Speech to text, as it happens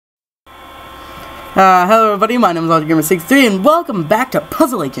Hello everybody, my name is AutoGamer63 and welcome back to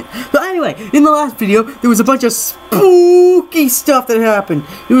Puzzle Agent. But anyway, in the last video, there was a bunch of spooky stuff that happened.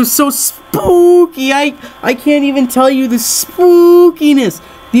 It was so spooky, I can't even tell you the spookiness.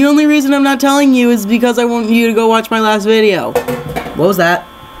 The only reason I'm not telling you is because I want you to go watch my last video. What was that?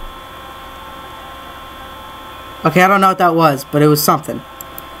 Okay, I don't know what that was, but it was something.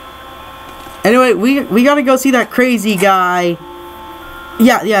 Anyway, we gotta go see that crazy guy.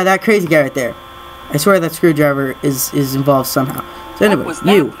 Yeah, that crazy guy right there. I swear that screwdriver is involved somehow. So anyway, what was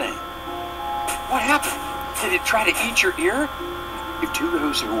that thing? What happened? Did it try to eat your ear? If two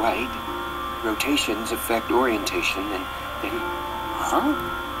rows are white, rotations affect orientation, and then...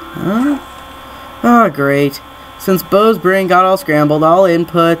 Huh? Oh, great. Since Bo's brain got all scrambled, all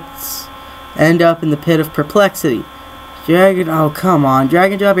inputs end up in the pit of perplexity. Oh, come on.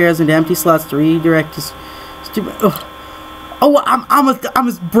 Drag and drop arrows into empty slots to redirect his stupid... Oh, I'm a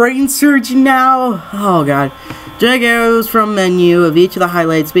brain surgeon now. Oh god. Drag arrows from menu of each of the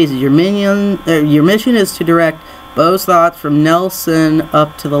highlighted spaces. Your mission is to direct Bo's thoughts from Nelson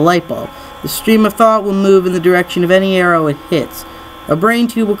up to the light bulb. The stream of thought will move in the direction of any arrow it hits. A brain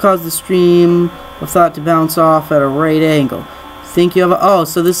tube will cause the stream of thought to bounce off at a right angle. Think you have oh,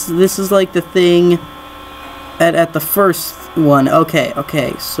 so this is like the thing at the first one. Okay,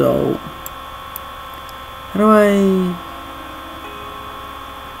 so how do I...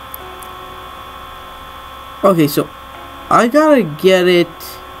 Okay, so I gotta get it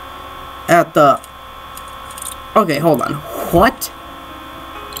at the... Okay, hold on. What?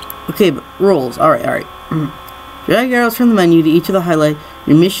 Okay, but rules. Alright. Drag arrows from the menu to each of the highlight.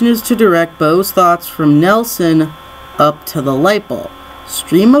 Your mission is to direct Bo's thoughts from Nelson up to the light bulb.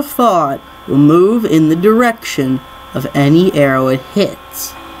 Stream of thought will move in the direction of any arrow it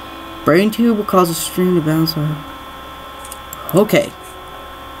hits. Brain tube will cause a stream to bounce off. Okay.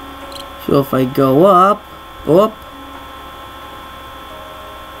 So if I go up,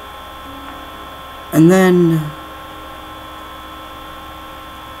 and then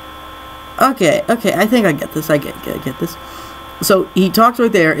okay, I think I get this. I get this. So he talks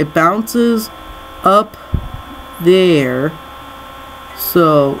right there. It bounces up there.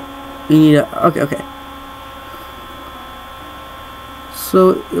 So you need a okay.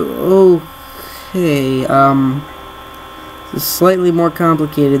 So okay, this is slightly more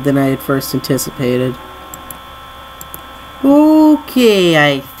complicated than I had first anticipated. Okay,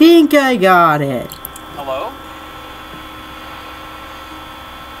 I think I got it. Hello?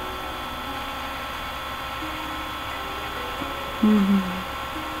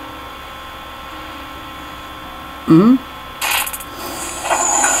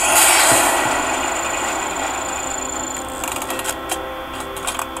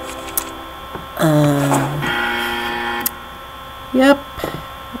 Yep.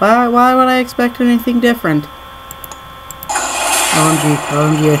 Why would I expect anything different?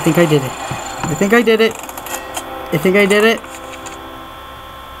 OMG, I think I did it.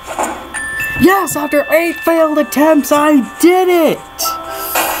 Yes, after 8 failed attempts, I did it!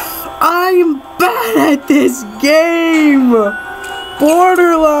 I'm bad at this game!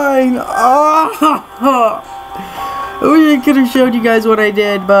 Borderline! Oh! I wish I could have showed you guys what I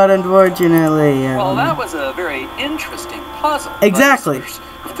did, but unfortunately... Well, that was a very interesting puzzle. Exactly. If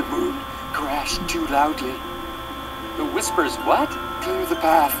the moon crashed too loudly. The whispers what? Clear the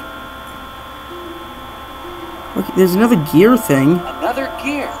path. Okay, there's another gear thing. Another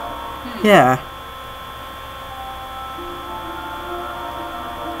gear? Yeah.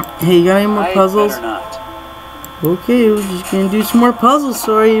 Hey, you got any more puzzles? Better not. Okay, we're just gonna do some more puzzles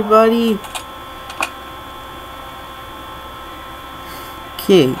for you, buddy.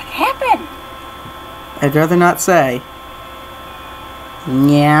 Okay. What happened? I'd rather not say.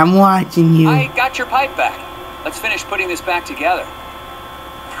 Yeah, I'm watching you. I got your pipe back. Let's finish putting this back together.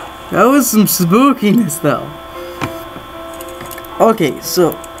 That was some spookiness, though. Okay,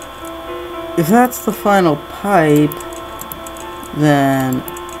 so if that's the final pipe, then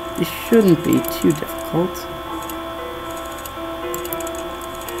it shouldn't be too difficult.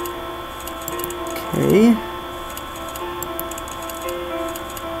 Okay.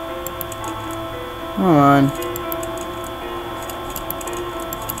 Hold on.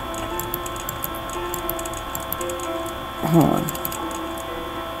 Hold on.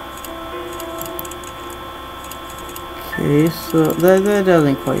 Okay, so that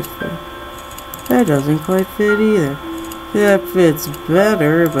doesn't quite fit. That doesn't quite fit either. That fits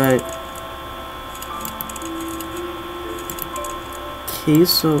better, but... Okay,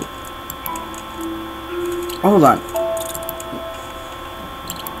 so... Hold on.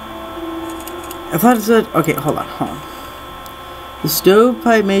 I thought it said... Okay, hold on. The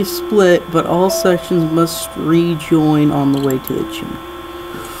stovepipe may split, but all sections must rejoin on the way to the chimney.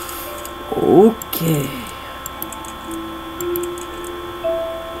 Okay.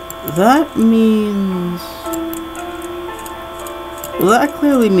 That means... Well, that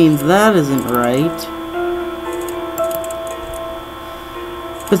clearly means that isn't right.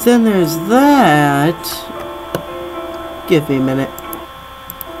 But then there's that... Give me a minute.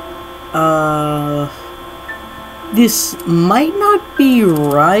 This might not be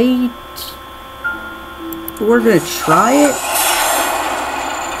right. But we're gonna try it.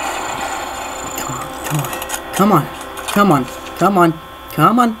 Come on, come on, come on,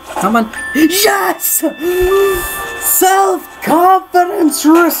 come on, come on. Yes! Self-confidence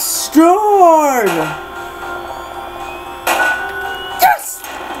restored! Yes!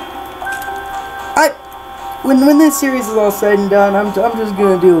 When this series is all said and done, I'm just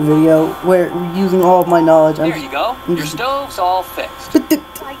gonna do a video where using all of my knowledge. There you go. Your stove's all fixed.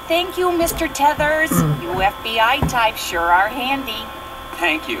 Why, thank you, Mr. Tethers. You FBI types sure are handy.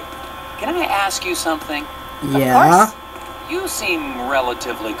 Thank you. Can I ask you something? Yeah. Of course. You seem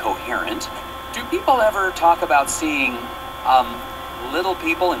relatively coherent. Do people ever talk about seeing, little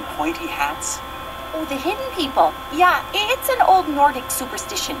people in pointy hats? Oh, the hidden people. Yeah, it's an old Nordic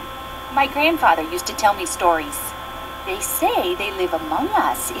superstition. My grandfather used to tell me stories. They say they live among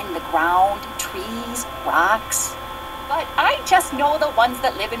us in the ground, trees, rocks. But I just know the ones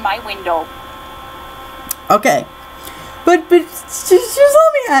that live in my window. Okay. But just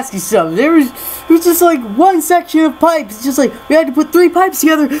let me ask you something. There was just like one section of pipes. It's just like we had to put 3 pipes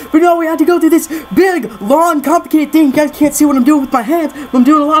together, but no, we had to go through this big, long, complicated thing. You guys can't see what I'm doing with my hands. I'm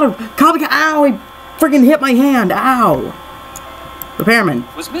doing a lot of complicated. Ow! I freaking hit my hand. Ow! Repairman.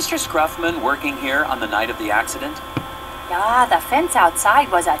 Was Mr. Scruffman working here on the night of the accident? Yeah, the fence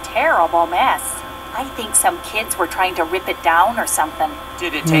outside was a terrible mess. I think some kids were trying to rip it down or something.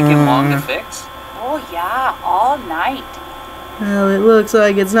 Did it take him long to fix? Oh yeah, all night. Well, it looks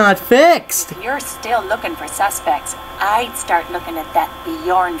like it's not fixed. If you're still looking for suspects, I'd start looking at that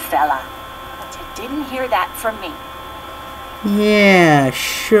Bjorn fella. But you didn't hear that from me. Yeah,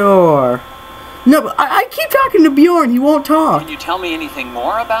 sure. No, but I keep talking to Bjorn. He won't talk. Can you tell me anything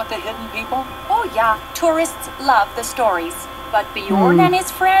more about the hidden people? Oh yeah, tourists love the stories. But Bjorn and his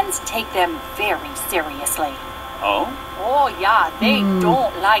friends take them very seriously. Oh? Oh yeah, they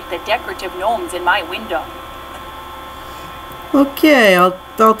don't like the decorative gnomes in my window. Okay, I'll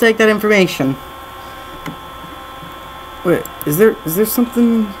take that information. Wait, is there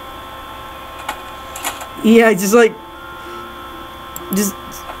something? Yeah,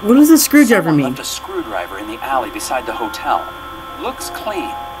 what does this screwdriver Someone mean? left a screwdriver in the alley beside the hotel. Looks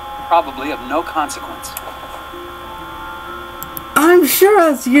clean. Probably of no consequence. I'm sure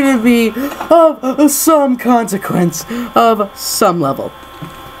that's gonna be of some consequence, of some level.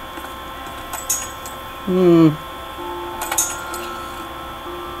 Well,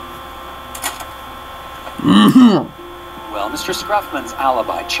 Mr. Scruffman's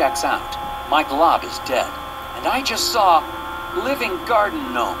alibi checks out. Mike Lobb is dead. And I just saw living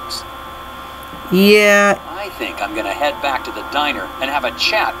garden gnomes. Yeah, I think I'm gonna head back to the diner and have a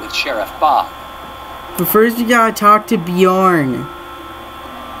chat with Sheriff Bob. but first you gotta talk to Bjorn.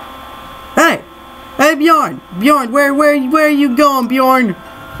 Hey Bjorn, where are you going, Bjorn?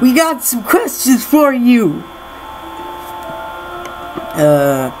 We got some questions for you.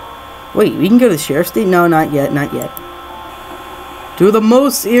 Wait, we can go to the sheriff's station? No, not yet. To the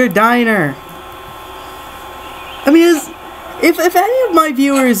Moose Ear Diner. I mean, if any of my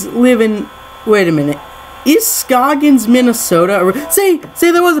viewers live in... Wait a minute. Is Scoggins, Minnesota... Or, say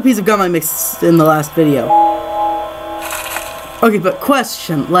there was a piece of gum I mixed in the last video. Okay, but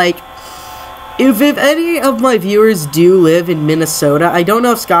question, like... If any of my viewers do live in Minnesota, I don't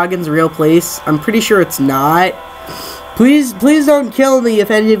know if Scoggins is a real place. I'm pretty sure it's not. Please don't kill me if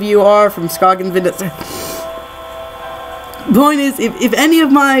any of you are from Scoggins, Minnesota. Point is, if any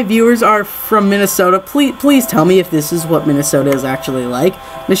of my viewers are from Minnesota, please tell me if this is what Minnesota is actually like.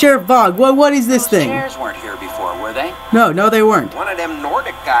 Now, Sheriff Vog, what is this Those thing? chairs weren't here before, were they? No, they weren't. One of them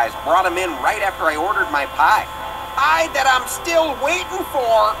Nordic guys brought him in right after I ordered my pie. Pie that I'm still waiting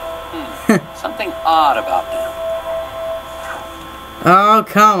for. Something odd about them. Oh,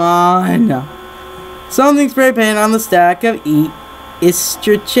 come on. Something spray paint on the stack of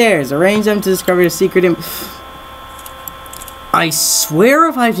Istra chairs. Arrange them to discover a secret I swear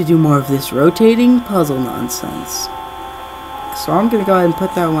if I have to do more of this rotating puzzle nonsense. So I'm gonna go ahead and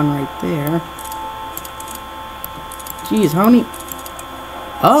put that one right there. Jeez, how many...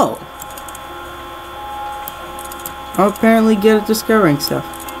 Oh! I'll apparently get at discovering stuff.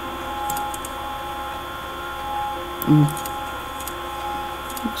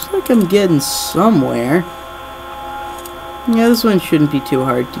 Looks like I'm getting somewhere. Yeah, this one shouldn't be too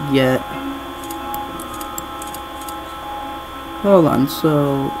hard to get. Hold on,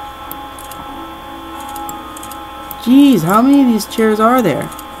 so... Jeez, how many of these chairs are there?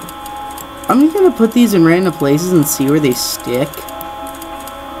 I'm just gonna put these in random places and see where they stick.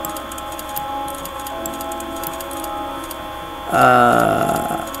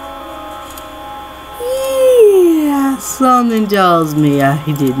 Yeah, something tells me I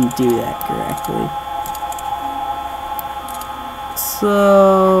didn't do that correctly. So...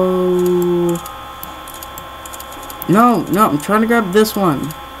 No, I'm trying to grab this one.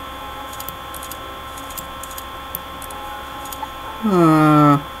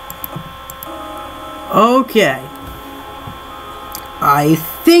 Okay. I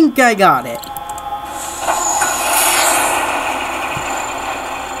think I got it.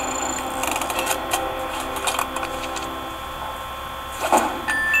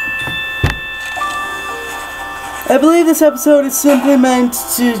 I believe this episode is simply meant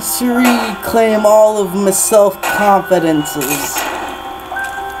to reclaim all of my self-confidences.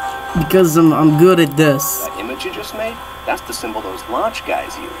 Because I'm good at this. That image you just made? That's the symbol those launch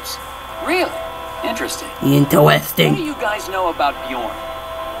guys use. Really? Interesting. Interesting. What do you guys know about Bjorn?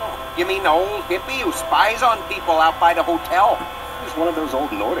 You mean the old hippie who spies on people out by the hotel? He's one of those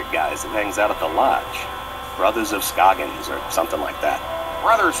old Nordic guys that hangs out at the lodge. Brothers of Scoggins or something like that.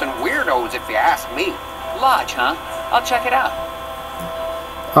 Brothers and weirdos, if you ask me. Lodge, huh? I'll check it out.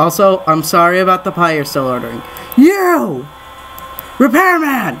 Also, I'm sorry about the pie you're still ordering. You!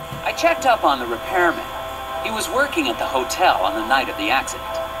 Repairman! I checked up on the repairman. He was working at the hotel on the night of the accident.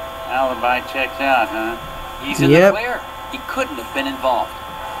 Alibi checks out, huh? He's in the clear. He couldn't have been involved.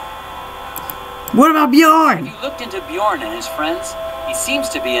 What about Bjorn? If you looked into Bjorn and his friends, he seems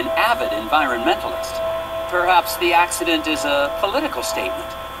to be an avid environmentalist. Perhaps the accident is a political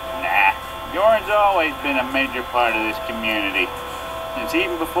statement. Nah, Bjorn's always been a major part of this community. Since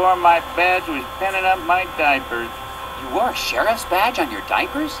even before my badge was pinning up my diapers. You wore a sheriff's badge on your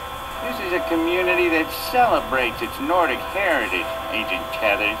diapers? This is a community that celebrates its Nordic heritage, Agent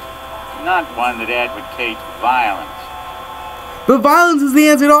Tethers. Not one that advocates violence. But violence is the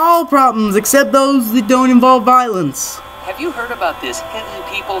answer to all problems, except those that don't involve violence. Have you heard about this hidden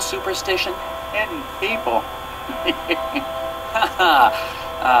people superstition? Hidden people?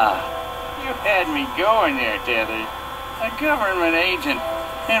 You had me going there, Tethers. A government agent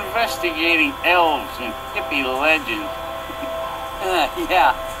investigating elves and hippie legends.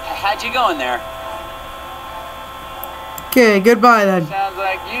 Yeah, how'd you go in there? Okay, goodbye then. Sounds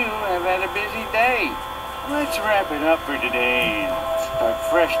like you have had a busy day. Let's wrap it up for today and start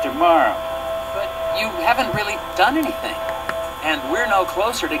fresh tomorrow. But you haven't really done anything. And we're no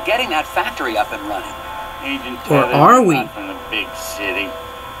closer to getting that factory up and running. Agent Or Tethers are is we? not from the big city.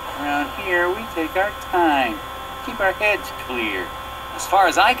 Around here, we take our time. Keep our heads clear. As far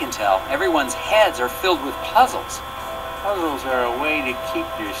as I can tell, everyone's heads are filled with puzzles. Puzzles are a way to keep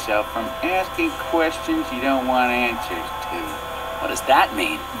yourself from asking questions you don't want answers to. What does that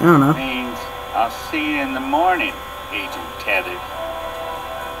mean? I don't know. Means I'll see you in the morning, Agent Tethers.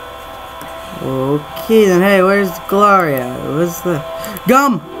 Okay then, hey, where's Gloria? What's the...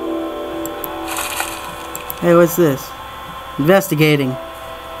 Gum! Hey, what's this? Investigating.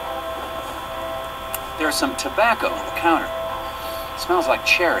 There's some tobacco on the counter. Smells like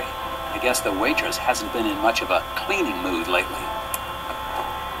cherry. I guess the waitress hasn't been in much of a cleaning mood lately.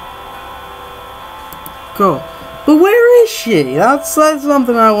 Cool. But where is she? That's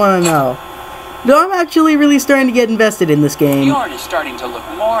something I want to know. No, I'm actually really starting to get invested in this game. Bjorn is starting to look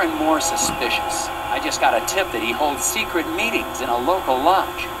more and more suspicious. I just got a tip that he holds secret meetings in a local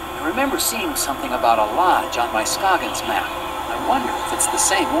lodge. I remember seeing something about a lodge on my Scoggins map. I wonder if it's the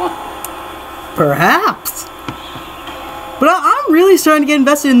same one. Perhaps. But I'm really starting to get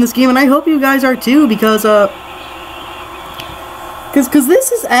invested in this game, and I hope you guys are too, because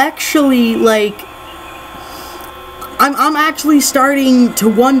this is actually, like, I'm actually starting to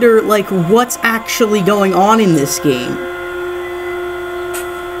wonder, like, what's actually going on in this game.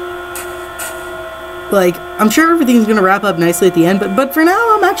 Like, I'm sure everything's gonna wrap up nicely at the end, but for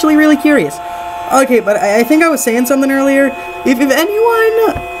now, I'm actually really curious. Okay, but I think I was saying something earlier. If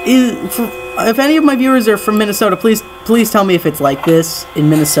anyone is... If any of my viewers are from Minnesota, please tell me if it's like this in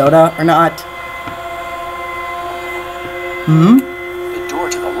Minnesota or not. The door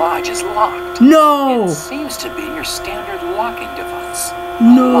to the lodge is locked. No! It seems to be your standard locking device.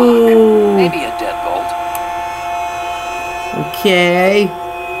 No! Maybe a deadbolt. Okay.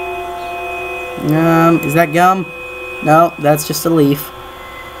 Is that gum? No, that's just a leaf.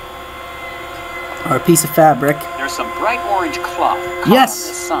 Or a piece of fabric. There's there's some bright orange cloth caught on the Yes,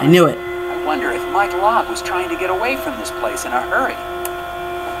 sign. I knew it. I wonder if Mike Locke was trying to get away from this place in a hurry.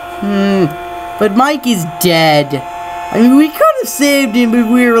 But Mike is dead. I mean, we could have saved him,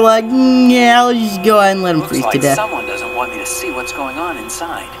 but we were like, yeah, I'll just go ahead and let him Looks freeze like to death. someone doesn't want me to see what's going on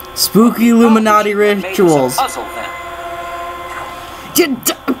inside. Spooky Illuminati Maybe it's a rituals. puzzle then.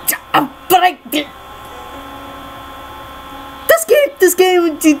 But this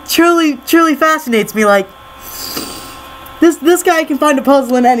game truly fascinates me. Like, this guy can find a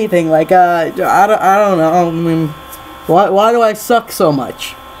puzzle in anything. Like, I don't know. I mean, why do I suck so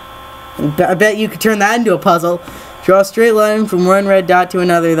much? I bet you could turn that into a puzzle. Draw a straight line from one red dot to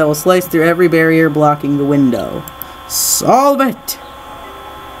another that will slice through every barrier blocking the window. Solve it!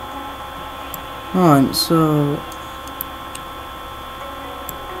 On, so...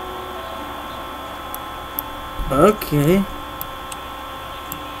 Okay.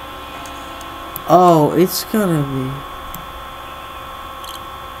 Oh, it's gotta be...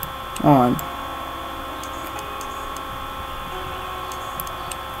 On.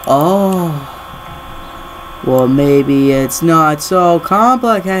 Oh. Well, maybe it's not so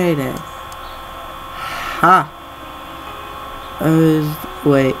complicated. Ha.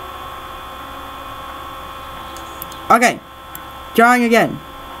 Wait. Okay. Trying again.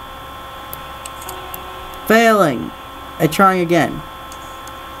 Failing. Trying again.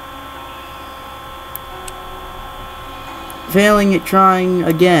 Failing at trying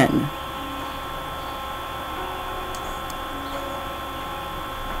again.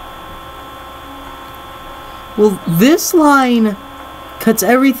 Well, this line cuts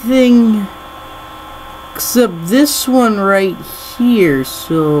everything except this one right here,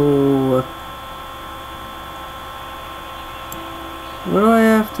 so... What do I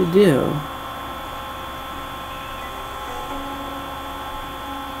have to do?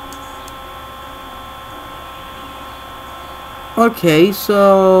 Okay,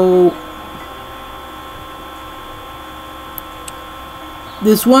 so...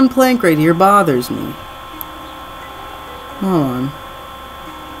 This one plank right here bothers me. Hold on.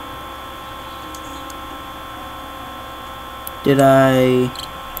 Did I...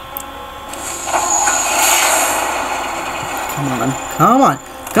 Come on. Come on.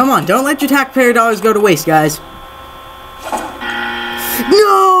 Come on. Don't let your taxpayer dollars go to waste, guys.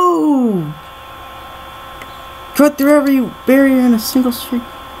 No! Cut through every barrier in a single street.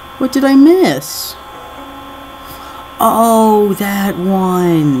 What did I miss? Oh, that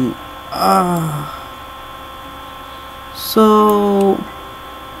one. So...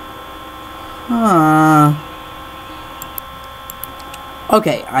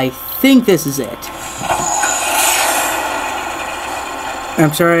 Okay, I think this is it.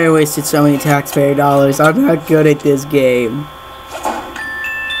 I'm sorry I wasted so many taxpayer dollars. I'm not good at this game.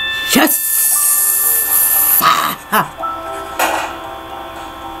 Yes!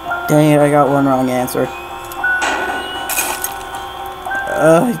 Dang it, I got one wrong answer.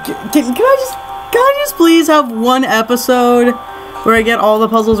 Can I just please have one episode where I get all the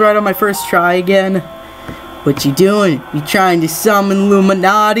puzzles right on my first try again? What you doing? You trying to summon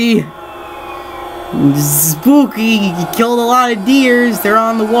Illuminati? Spooky, you killed a lot of deers, they're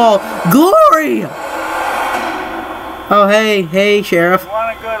on the wall. Glory! Oh, hey, Sheriff. If you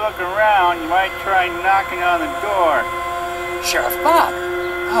want a good look around, you might try knocking on the door. Sheriff Bob!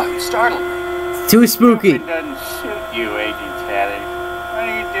 Oh, you startled me. It's too spooky. It doesn't suit you, Agent Taylor. What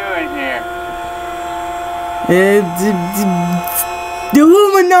are you doing here? The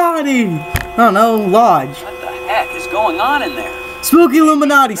Illuminati! I don't know, lodge. What the heck is going on in there? Spooky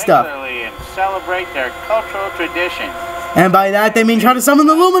Illuminati stuff. Regularly and celebrate their cultural traditions. And by that they mean try to summon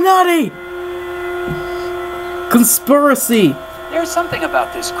the Illuminati! Conspiracy! There's something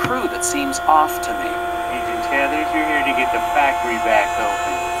about this crew that seems off to me. Agent Taylor, you're here to get the factory back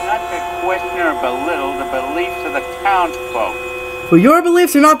open. Not to question or belittle the beliefs of the townsfolk. Well, your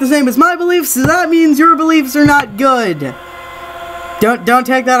beliefs are not the same as my beliefs, so that means your beliefs are not good. Don't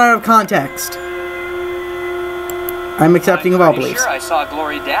take that out of context. I'm accepting of all pretty beliefs. Sure, I saw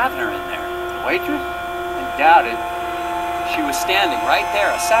Glory Davner in there. The waitress? I doubt it. She was standing right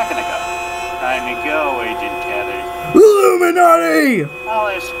there a second ago. Time to go, Agent Taylor. Illuminati! I'll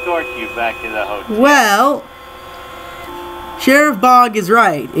escort you back to the hotel. Well, Sheriff Bog is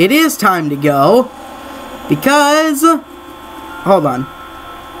right. It is time to go. Because... Hold on.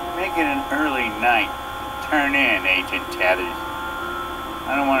 Make it an early night. Turn in, Agent Tathers.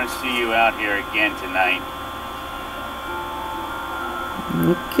 I don't want to see you out here again tonight.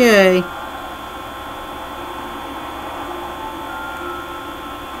 Okay.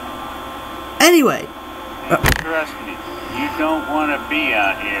 Anyway. Trust me, you don't want to be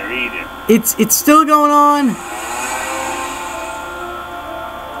out here either. It's still going on.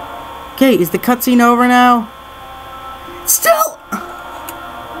 Okay, is the cutscene over now? Still!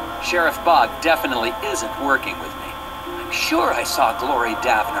 Sheriff Bog definitely isn't working with me. I'm sure I saw Glory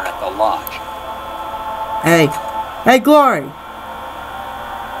Davner at the lodge. Hey. Hey, Glory!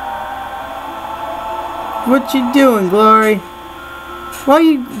 What you doing, Glory? Why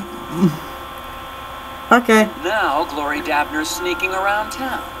you... Okay. Now Glory Davner's sneaking around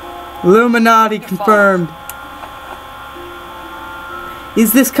town. Illuminati confirmed.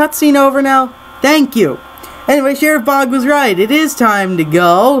 Is this cutscene over now? Thank you. Anyway, Sheriff Bog was right. It is time to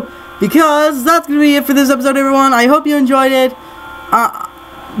go. Because that's going to be it for this episode, everyone. I hope you enjoyed it.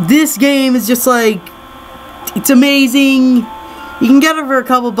 This game is just like... It's amazing. You can get it for a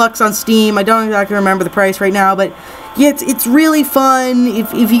couple bucks on Steam. I don't exactly remember the price right now, but yeah, it's really fun.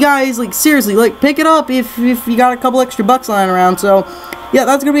 If you guys, like, seriously, like, pick it up if you got a couple extra bucks lying around. So, yeah,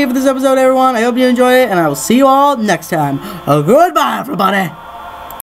 that's going to be it for this episode, everyone. I hope you enjoyed it, and I will see you all next time. Goodbye, everybody.